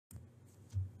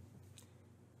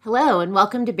Hello, and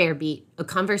welcome to Bear Beat, a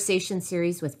conversation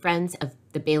series with friends of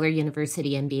the Baylor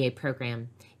University MBA program.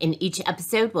 In each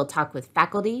episode, we'll talk with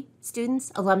faculty,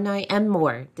 students, alumni, and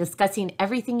more, discussing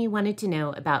everything you wanted to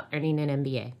know about earning an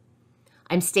MBA.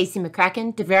 I'm Jason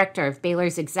MacGregor, Director of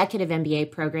Baylor's Executive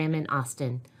MBA program in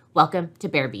Austin. Welcome to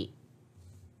Bear Beat.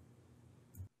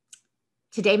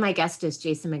 Today, my guest is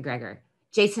Jason MacGregor.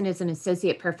 Jason is an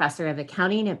Associate Professor of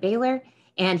Accounting at Baylor,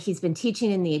 and he's been teaching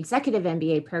in the Executive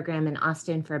MBA program in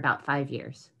Austin for about 5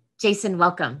 years. Jason,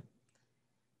 welcome.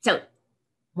 So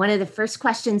one of the first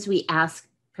questions we ask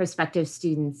prospective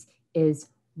students is,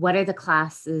 what are the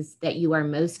classes that you are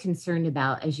most concerned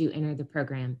about as you enter the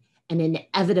program? And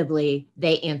inevitably,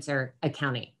 they answer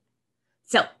accounting.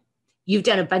 So you've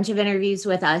done a bunch of interviews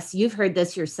with us. You've heard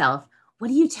this yourself. What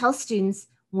do you tell students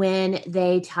when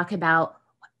they talk about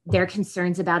their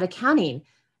concerns about accounting?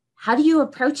 How do you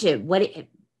approach it?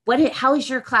 How is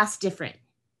your class different?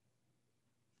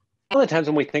 A lot of times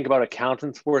when we think about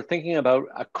accountants, we're thinking about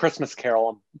A Christmas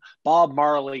Carol, Bob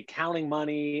Marley counting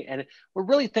money, and we're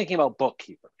really thinking about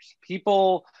bookkeepers,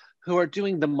 people who are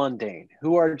doing the mundane,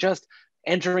 who are just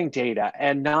entering data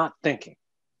and not thinking.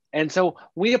 And so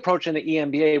we approach in the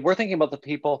EMBA, we're thinking about the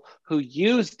people who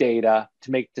use data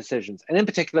to make decisions, and in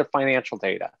particular, financial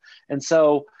data. And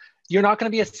so you're not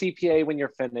going to be a CPA when you're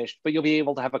finished, but you'll be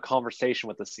able to have a conversation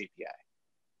with the CPA.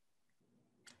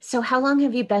 So how long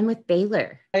have you been with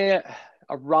Baylor? I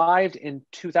arrived in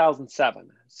 2007.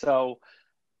 So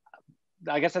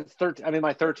I guess I'm in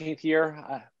my 13th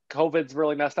year. COVID's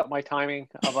really messed up my timing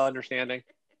of understanding.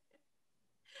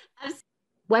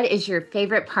 What is your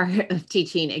favorite part of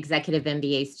teaching executive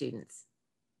MBA students?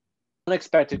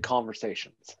 Unexpected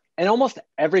conversations. And almost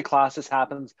every class this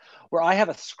happens where I have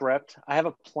a script, I have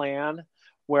a plan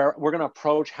where we're going to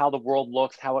approach how the world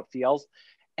looks, how it feels.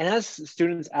 And as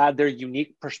students add their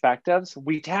unique perspectives,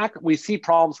 we see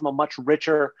problems from a much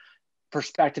richer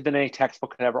perspective than any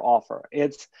textbook could ever offer.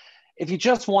 If you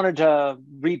just wanted to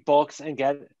read books and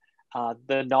get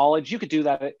the knowledge, you could do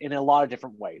that in a lot of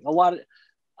different ways, a lot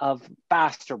of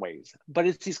faster ways. But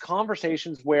it's these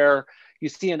conversations where you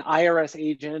see an IRS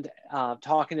agent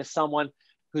talking to someone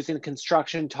who's in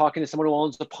construction, talking to someone who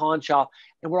owns a pawn shop,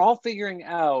 and we're all figuring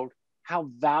out how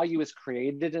value is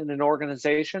created in an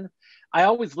organization. I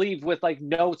always leave with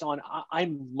notes on,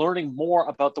 I'm learning more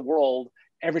about the world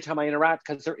every time I interact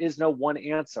because there is no one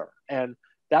answer. And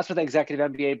that's what the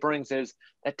Executive MBA brings, is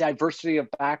that diversity of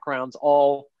backgrounds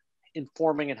all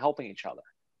informing and helping each other.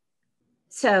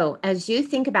 So as you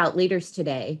think about leaders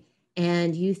today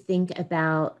and you think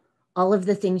about all of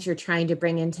the things you're trying to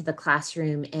bring into the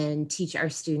classroom and teach our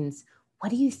students, what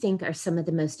do you think are some of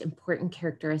the most important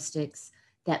characteristics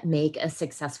that make a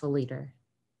successful leader?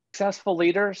 Successful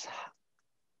leaders,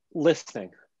 listening.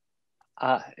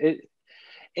 And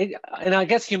I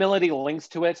guess humility links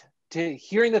to it, to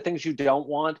hearing the things you don't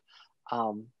want.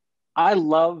 I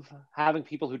love having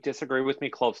people who disagree with me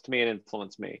close to me and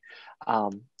influence me.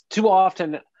 Too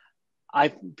often,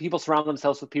 people surround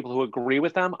themselves with people who agree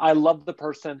with them. I love the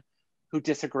person who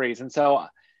disagrees. And so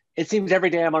it seems every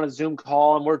day I'm on a Zoom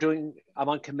call and I'm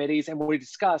on committees and we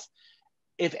discuss.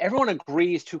 If everyone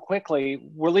agrees too quickly,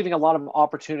 we're leaving a lot of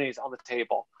opportunities on the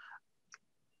table.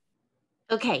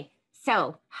 Okay,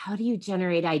 so how do you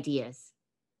generate ideas?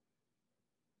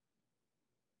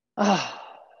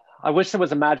 I wish there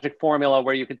was a magic formula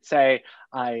where you could say,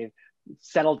 I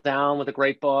settled down with a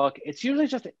great book. It's usually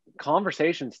just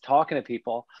conversations, talking to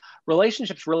people.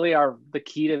 Relationships really are the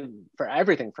key for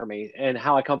everything for me, and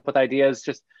how I come up with ideas.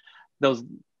 Just those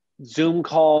Zoom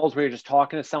calls where you're just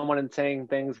talking to someone and saying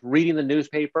things, reading the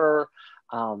newspaper.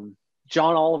 John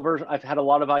Oliver, I've had a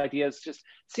lot of ideas, just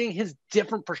seeing his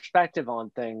different perspective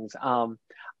on things.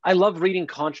 I love reading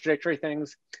contradictory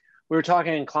things. We were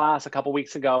talking in class a couple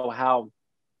weeks ago how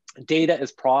data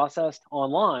is processed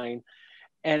online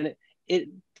and it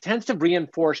tends to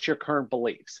reinforce your current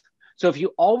beliefs. So if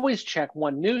you always check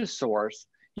one news source,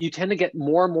 you tend to get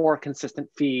more and more consistent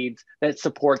feeds that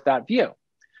support that view.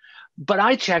 But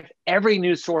I checked every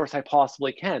news source I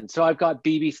possibly can. So I've got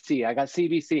BBC, I got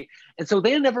CBC. And so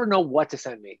they never know what to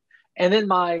send me. And then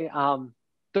my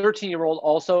 13-year-old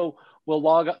also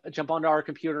will jump onto our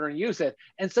computer and use it.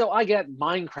 And so I get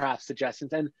Minecraft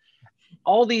suggestions and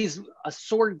all these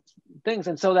assorted things.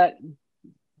 And so that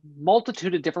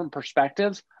multitude of different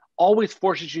perspectives always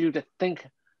forces you to think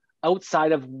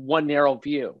outside of one narrow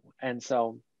view. And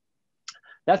so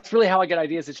that's really how I get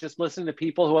ideas. It's just listening to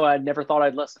people who I never thought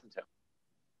I'd listen to.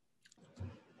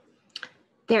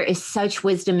 There is such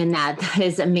wisdom in that. That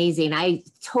is amazing. I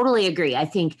totally agree. I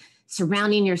think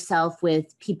surrounding yourself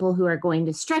with people who are going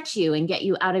to stretch you and get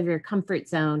you out of your comfort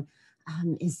zone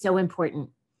is so important.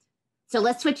 So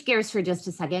let's switch gears for just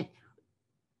a second.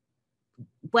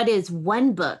 What is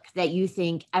one book that you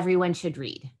think everyone should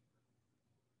read?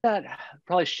 That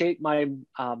probably shaped my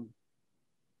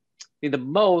the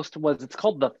most was, it's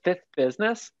called The Fifth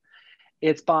Business.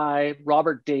 It's by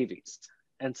Robert Davies.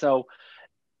 And so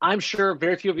I'm sure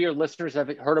very few of your listeners have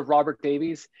heard of Robert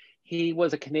Davies. He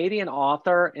was a Canadian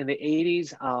author in the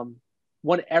 80s,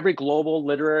 won every global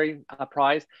literary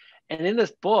prize. And in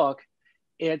this book,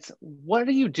 it's what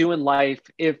do you do in life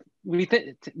if we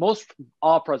think most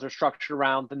operas are structured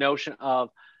around the notion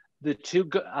of the two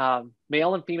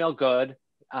male and female good,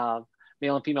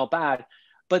 male and female bad,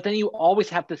 but then you always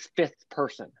have this fifth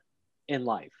person in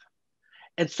life.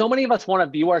 And so many of us want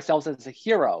to view ourselves as the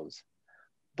heroes.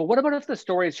 But what about if the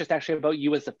story is just actually about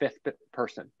you as the fifth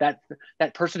person, that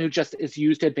person who just is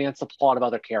used to advance the plot of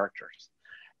other characters?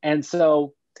 And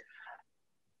so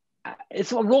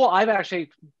it's a role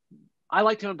I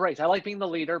like to embrace. I like being the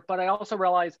leader, but I also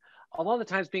realize a lot of the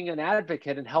times being an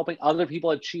advocate and helping other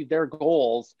people achieve their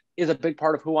goals is a big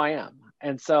part of who I am.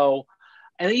 And so,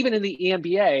 and even in the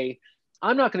EMBA,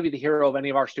 I'm not going to be the hero of any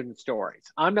of our students'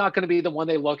 stories. I'm not going to be the one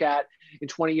they look at in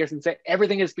 20 years and say,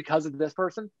 everything is because of this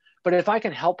person. But if I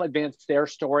can help advance their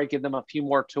story, give them a few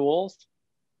more tools,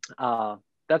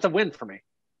 that's a win for me.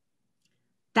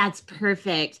 That's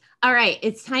perfect. All right,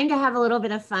 it's time to have a little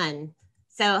bit of fun.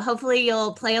 So hopefully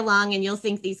you'll play along and you'll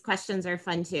think these questions are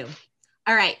fun too.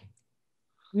 All right,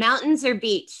 mountains or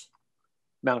beach?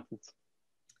 Mountains.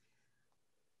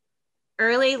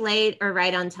 Early, late, or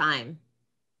right on time?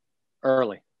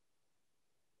 Early.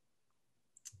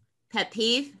 Pet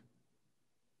peeve?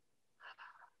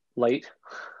 Late.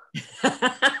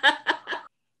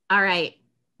 All right,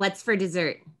 what's for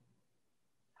dessert?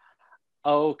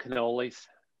 Oh, cannolis.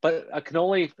 But a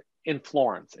cannoli in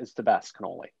Florence is the best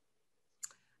cannoli.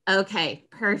 Okay,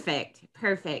 perfect.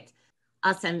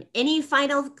 Awesome. Any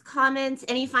final comments,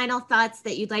 any final thoughts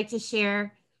that you'd like to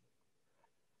share?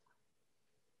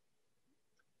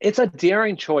 It's a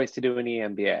daring choice to do an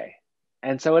EMBA.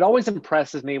 And so it always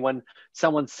impresses me when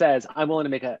someone says, I'm willing to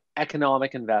make an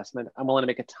economic investment, I'm willing to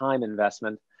make a time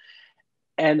investment,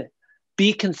 and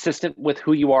be consistent with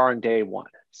who you are on day one.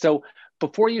 So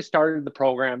before you started the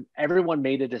program, everyone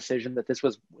made a decision that this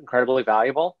was incredibly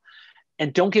valuable.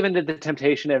 And don't give in to the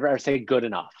temptation to ever say good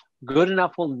enough. Good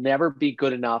enough will never be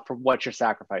good enough for what you're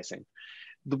sacrificing.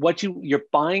 What you're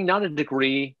buying, not a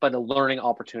degree, but a learning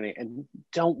opportunity. And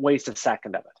don't waste a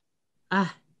second of it.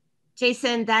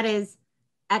 Jason, that is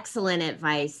excellent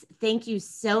advice. Thank you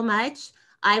so much.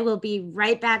 I will be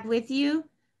right back with you.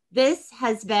 This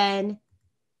has been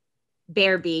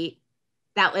Bear Beat.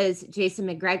 That was Jason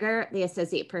MacGregor, the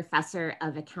Associate Professor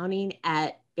of Accounting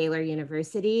at Baylor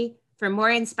University. For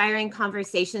more inspiring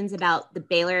conversations about the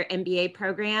Baylor MBA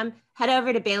program, head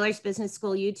over to Baylor's Business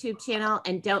School YouTube channel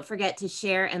and don't forget to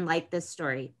share and like this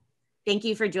story. Thank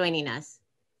you for joining us.